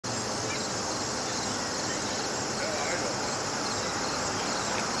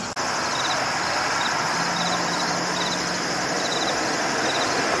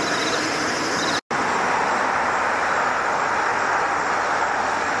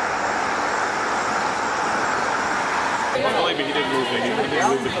maybe he didn't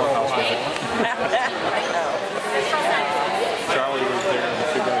move the clubhouse with it. I know. Charlie was there and the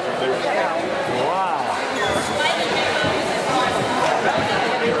two guys were there. Wow.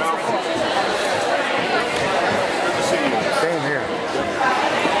 Hey, Ralph. Good to see you. Same here.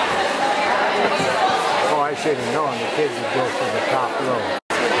 Oh, I should have known the kids would go for the top row.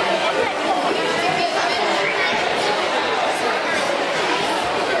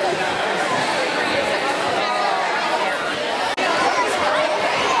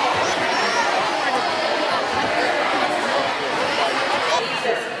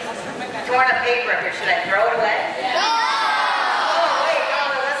 Torn up paper up here. Should I throw it away? No! Oh, wait,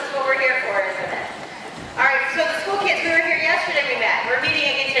 no, this is what we're here for, isn't it? All right, so the school kids, we were here yesterday, we met. We're meeting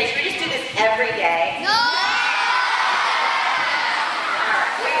again today. Should we just do this every day? No! All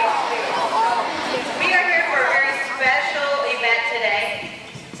right, we won't. We are here for a very special event today.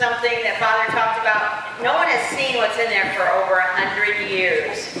 Something that Father talked about. No one has seen what's in there for over 100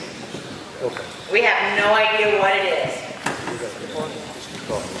 years. Okay. We have no idea what it is.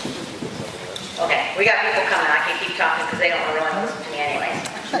 Okay, we got people coming. I can keep talking because they don't really listen to me anyways.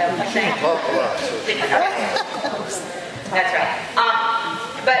 Is that what you're saying? That's right.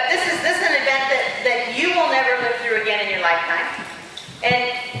 But this is an event that you will never live through again in your lifetime.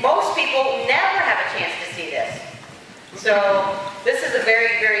 And most people never have a chance to see this. So this is a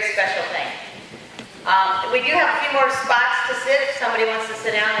very, very special thing. We do have a few more spots to sit if somebody wants to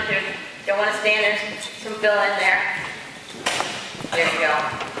sit down. If you don't want to stand, there's some fill in there. There you go.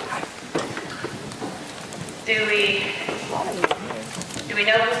 Do we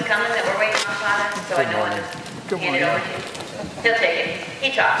know who's coming that we're waiting on, Father? So I know when to hand it over to you. He'll take it.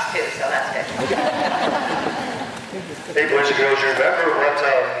 He talks too, so that's good. Hey boys and girls, you remember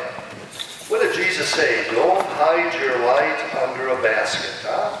what did Jesus say? Don't hide your light under a basket,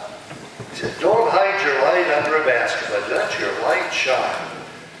 huh? He said, don't hide your light under a basket, but let your light shine.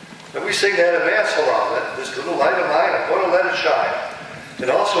 And we sing that in Mass a lot. This little light of mine, I'm going to let it shine. And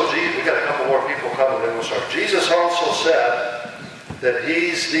also, Jesus, we got a couple more people coming, then we'll start. Jesus also said that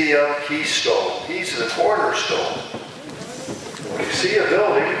he's the keystone. He's the cornerstone. When you see a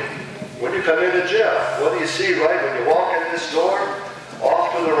building, when you come into Jeff, what do you see right when you walk in this door?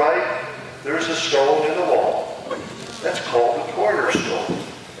 Off to the right, there's a stone in the wall. That's called the cornerstone.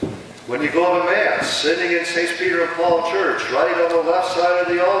 When you go to Mass, sitting in St. Peter and Paul Church, right on the left side of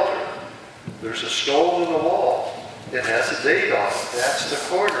the altar, there's a stone in the wall. It has a date on it. That's the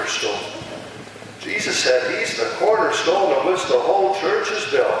cornerstone. Jesus said he's the cornerstone on which the whole church is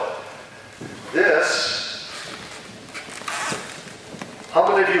built. How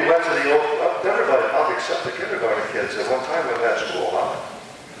many of you went to the old, everybody, probably except the kindergarten kids at one time in that school, huh?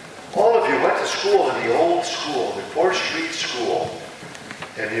 All of you went to school in the old school, the 4th Street School.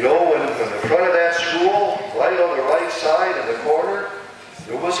 And you know, in the front of that school, right on the right side in the corner,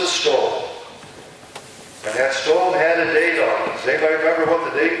 there was a stone. And that stone had a date on it. Does anybody remember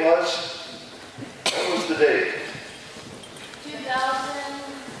what the date was? What was the date?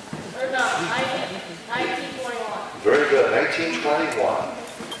 1921. Very good, 1921.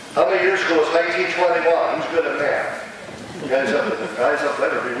 How many years ago was 1921? Who's good at math? Guys up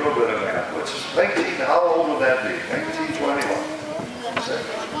better be real good at math. How old would that be? 1921.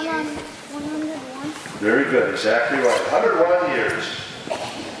 101. Very good, exactly right. 101 years.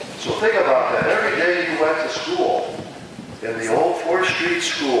 So think about that. Every day you went to school in the old 4th Street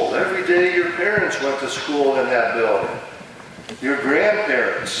School. Every day your parents went to school in that building. Your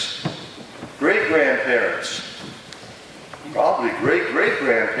grandparents, great-grandparents, probably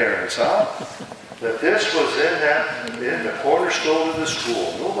great-great-grandparents, huh? That this was in the cornerstone of the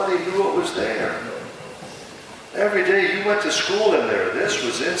school. Nobody knew it was there. Every day you went to school in there. This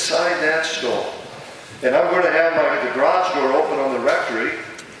was inside that stone. And I'm going to have the garage door open on the rectory,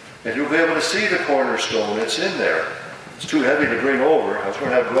 and you'll be able to see the cornerstone. It's in there. It's too heavy to bring over. I was going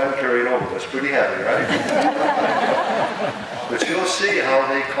to have Glenn carry it over. That's pretty heavy, right? But you'll see how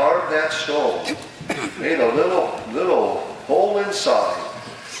they carved that stone. Made a little hole inside.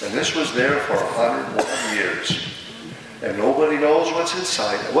 And this was there for 101 years. And nobody knows what's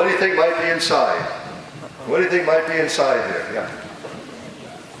inside. What do you think might be inside? What do you think might be inside there? Yeah.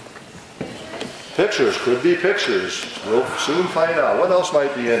 Pictures. Could be pictures. We'll soon find out. What else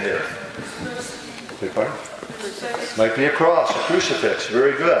might be in here? Big pardon? Might be a cross, a crucifix.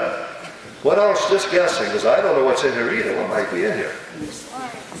 Very good. What else? Just guessing, because I don't know what's in here either. What might be in here?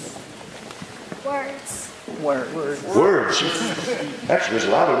 Words. Actually, there's a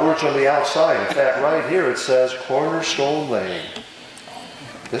lot of words on the outside. In fact, right here it says Cornerstone Lane.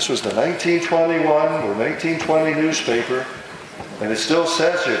 This was the 1921 or 1920 newspaper And it still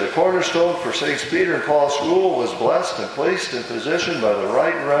says here, the cornerstone for St. Peter and Paul School was blessed and placed in position by the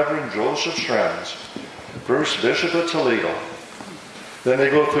Right Reverend Joseph Schrems, first Bishop of Toledo. Then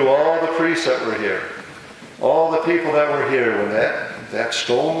they go through all the priests that were here, all the people that were here when that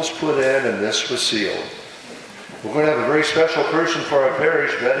stone was put in and this was sealed. We're going to have a very special person for our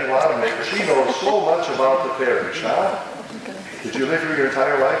parish, Betty Wanamaker. She knows so much about the parish, huh? Did you live here your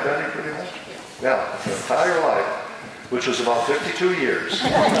entire life, Betty, pretty much? Yeah, your entire life, which was about 52 years.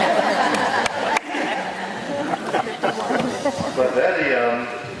 But Betty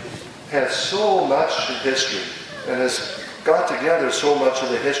has so much history and has got together so much of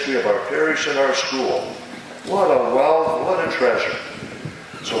the history of our parish and our school. What a wealth, what a treasure.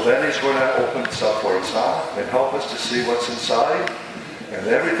 So Betty's going to open this up for us, huh? And help us to see what's inside. And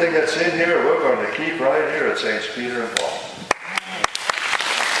everything that's in here, we're going to keep right here at St. Peter and Paul.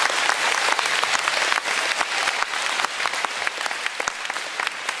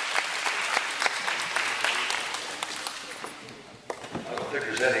 I don't think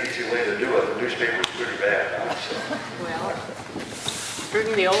there's any easy way to do it. The newspaper's pretty bad, huh? So. Well,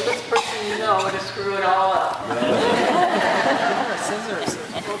 bring the oldest person you know to screw it all up. Scissors.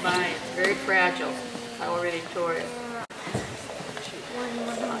 Oh my, it's very fragile. I already tore it.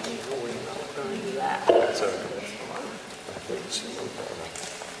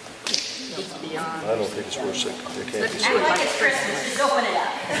 It's beyond. I don't think it's worth it. They can't be Act like it's Christmas. Just open it up.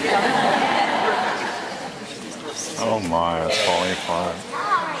 Oh my, it's falling apart.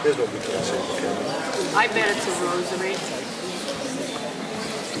 Here's what we can see. I bet it's a rosary.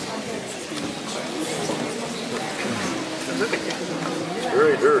 Look at that. It's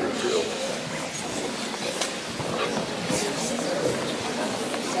very dirty, too.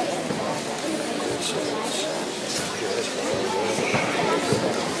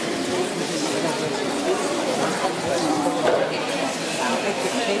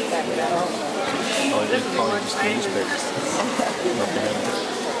 Oh, they probably just the newspaper. Nothing in it.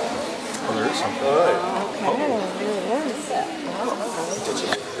 Oh, there is something. All right.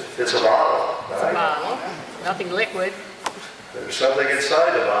 It's a bottle. It's a bottle. Nothing liquid. There's something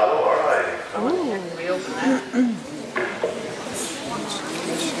inside the bottle, all right. Can we open that?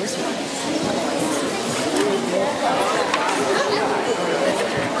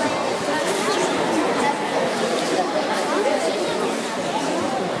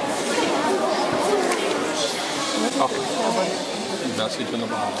 Message in the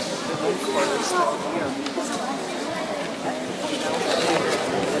bottle.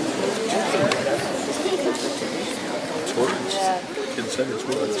 It's words. Kid said it's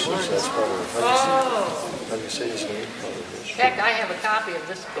words. That's probably, how do you say his name? In fact, I have a copy of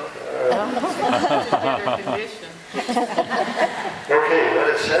this book. It's in better condition. Okay, what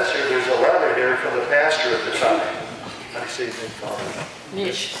it says here, there's a letter here from the pastor at the time. How do you say his name, Father?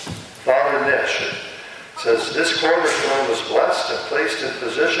 Niche. Father Nish. It says, this cornerstone was blessed and placed in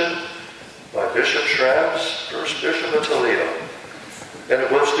position by Bishop Schrems, first Bishop of Toledo. And it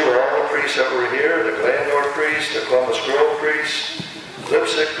was through all the priests that were here, the Glandor priest, the Columbus Grove priest,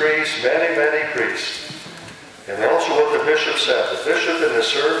 Lipsick priest, many, many priests. And also what the bishop said. The bishop in his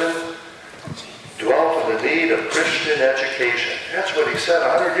sermon dwelt on the need of Christian education. That's what he said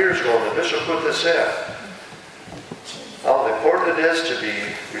 100 years ago, and the bishop put this in. How important it is to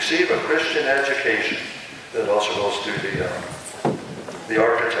receive a Christian education. That also goes through the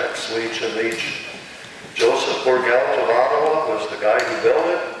architects, Leach and Leach. Joseph Bourgelt of Ottawa was the guy who built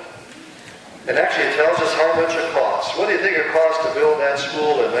it. And actually it tells us how much it costs. What do you think it cost to build that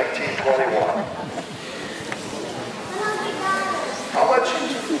school in 1921? How much?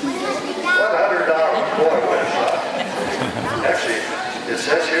 $100. Boy, what a shot. Actually, it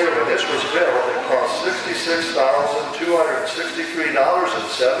says here when this was built, it cost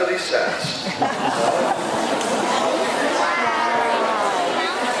 $66,263.70.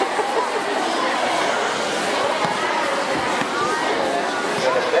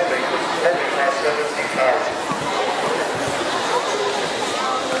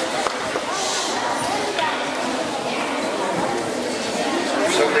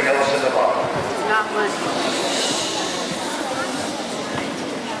 Something else in the bottle. Not much.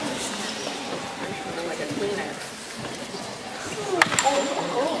 Like a Kleenex.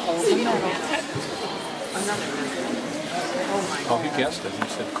 Oh my Oh, he God. guessed it. He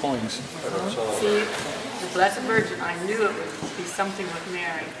said coins. See, the Blessed Virgin, I knew it would be something with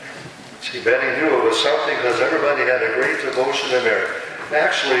Mary. See, Betty knew it was something because everybody had a great devotion to Mary.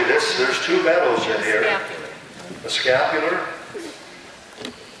 Actually, there's two medals in here. Scapular. A scapular.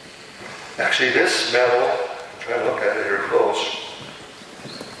 Actually, this medal, I'm trying to look at it here close.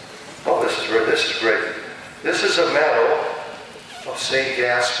 Oh, this is great. This is a medal of St.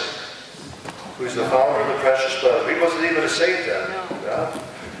 Gaspar, who's the founder of the precious blood. He wasn't even a saint then. Yeah?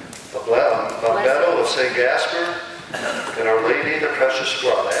 A medal of St. Gaspar and Our Lady of the Precious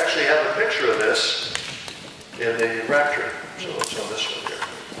Blood. I actually have a picture of this in the rectory, so it's on this one here.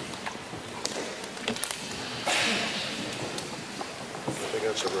 I think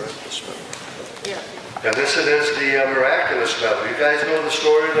that's a miraculous medal. Yeah. And this is the miraculous medal. You guys know the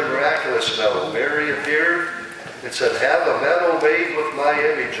story of the miraculous medal. Mary appeared and said, "Have a medal made with my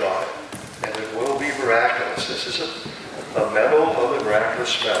image on it, and it will be miraculous." This is a medal of the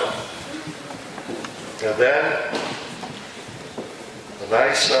miraculous medal. And then a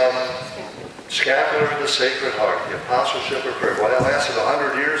nice scapular of the Sacred Heart, the Apostleship of Prayer. Well, that lasted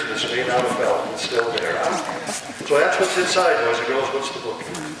 100 years, and it's made out of felt. It's still there. Huh? So that's what's inside, boys and girls. What's the book?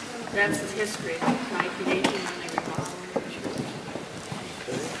 That's the history. 1918 when they remodeled the church.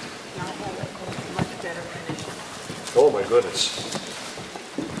 Now much better condition. Oh my goodness.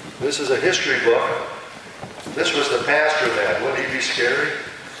 This is a history book. This was the pastor then. Wouldn't he be scary?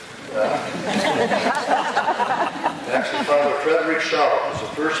 Actually, Father Frederick Shaw was the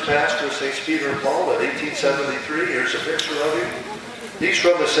first pastor of St. Peter and Paul in 1873. Here's a picture of him. He's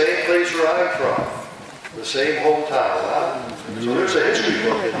from the same place where I'm from. The same hometown. Huh? So there's a history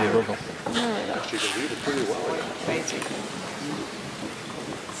book in here. Actually, you can read it pretty well.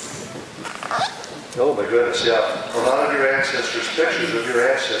 Oh my goodness, yeah. A lot of your ancestors, pictures of your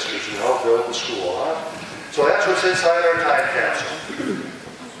ancestors who helped build the school, huh? So that's what's inside our time capsule.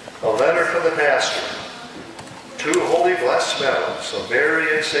 A letter from the pastor. 2 holy blessed medals of Mary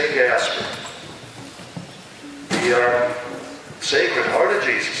and St. Gaspar. The Sacred Heart of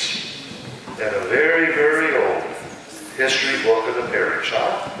Jesus. And a very, very old history book of the parish,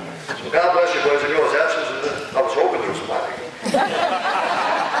 huh? So God bless you, boys and girls. I was hoping there was money.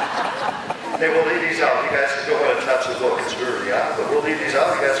 Hey, we'll leave these out. You guys can go ahead and touch the book. It's early, huh? But we'll leave these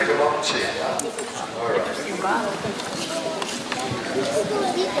out. You guys can come up and see them, huh? All right.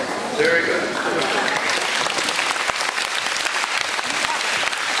 Very good.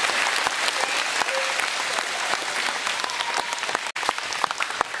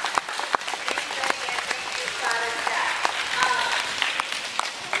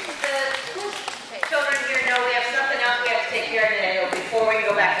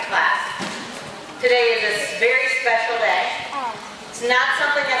 Today is a very special day. It's not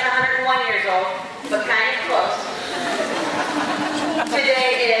something that's 101 years old, but kind of close.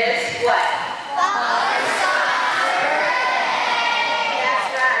 Today is what? That's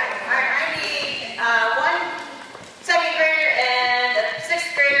right. All right, I need one second grader and a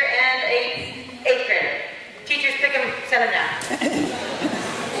 6th grader and a 8th grader. Teachers pick them, send them down.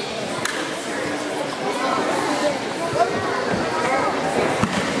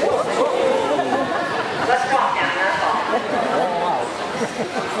 Let's walk down, that's all.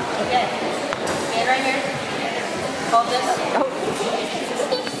 Okay. Stand right here. Hold this.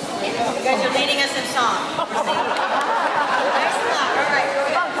 You guys are leading us in song. Nice and loud. All right, go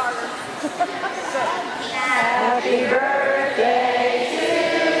ahead. Happy birthday to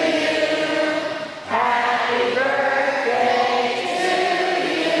you. Happy birthday to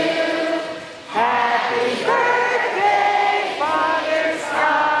you. Happy birthday, Father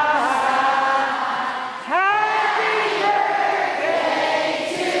Scott.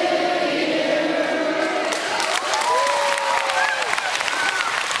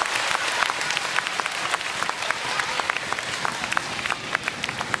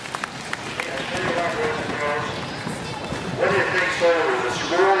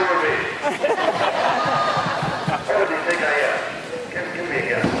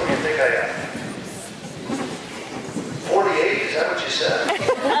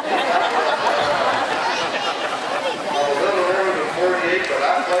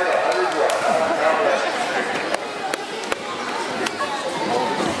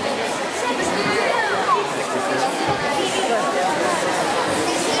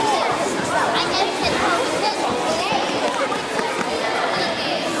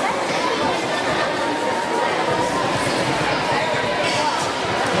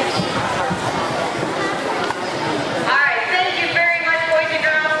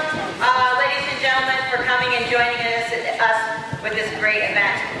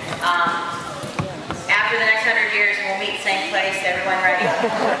 After the next 100 years, we'll meet same place. Everyone ready?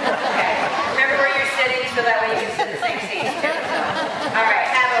 Okay. Remember where you're sitting so that way you can sit in the same seat. All right.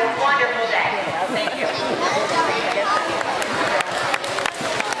 Have a wonderful day. Thank you.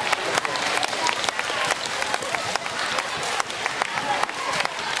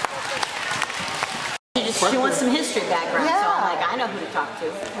 She wants some history background, so I'm like, I know who to talk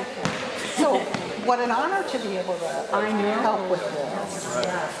to. So, what an honor to be able to help with this.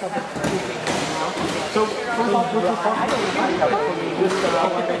 Yeah, so that you can help. So, first off, what's your problem?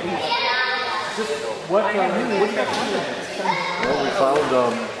 What do you got? Well, we found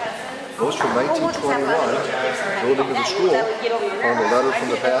those from 1921, building of the school, found a letter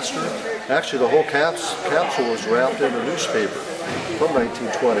from the pastor. Actually, the whole capsule was wrapped in a newspaper from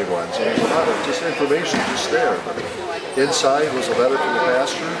 1921, so there's a lot of just information just there. But inside was a letter from the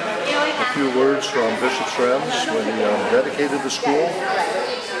pastor, a few words from Bishop Schrems when he dedicated the school,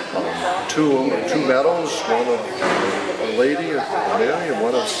 two medals, one of Our Lady of Mary and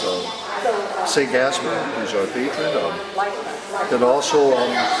one of St. Gaspar, who's our patron, and also a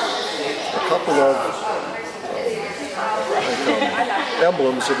couple of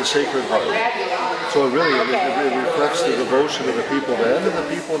emblems of the Sacred Heart. So it really reflects the devotion of the people then and the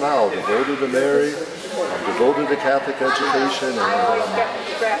people now, devoted to Mary, devoted to Catholic education, and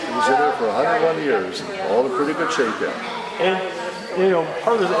he was in there for 101 years, all in pretty good shape yet. And you know,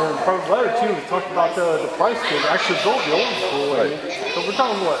 part of the letter too, we talked about the price to actually build the old school. Right. So we're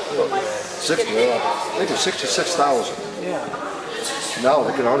talking what? I think it was $66,000. Yeah. Now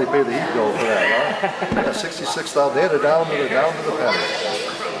they can hardly pay the heat bill for that, huh? Yeah, $66,000. They had it down to the penny.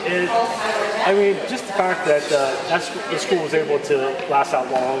 And I mean, just the fact that the school was able to last that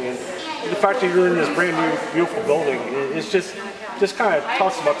long, and the fact that you're in this brand new, beautiful building, it's just kind of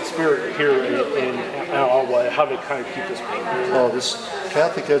talks about the spirit here in Ottawa, how to kind of keep this going. Oh, this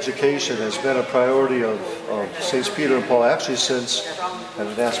Catholic education has been a priority of St. Peter and Paul actually since, and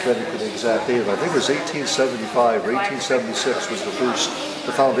I'd ask Betty for the exact date, I think it was 1875 or 1876 was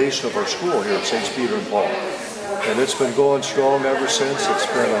the foundation of our school here at St. Peter and Paul. And it's been going strong ever since. It's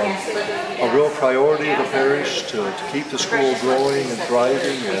been a real priority of the parish to keep the school growing and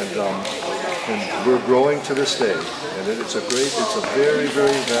thriving, and we're growing to this day. And it's a very,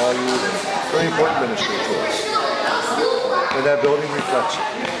 very valued and very important ministry to us. And that building reflects it.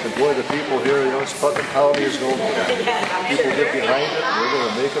 And boy, the people here, you know, it's Putnam County is known for that. People get behind it, and we're going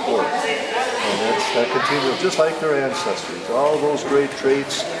to make it work. And that continues, just like their ancestors. All those great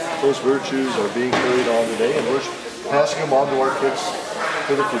traits, those virtues are being carried on today, and we're passing them on to our kids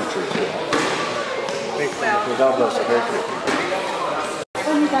for the future too. Thank you. So God bless you. Thank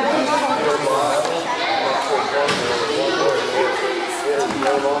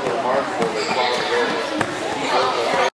you.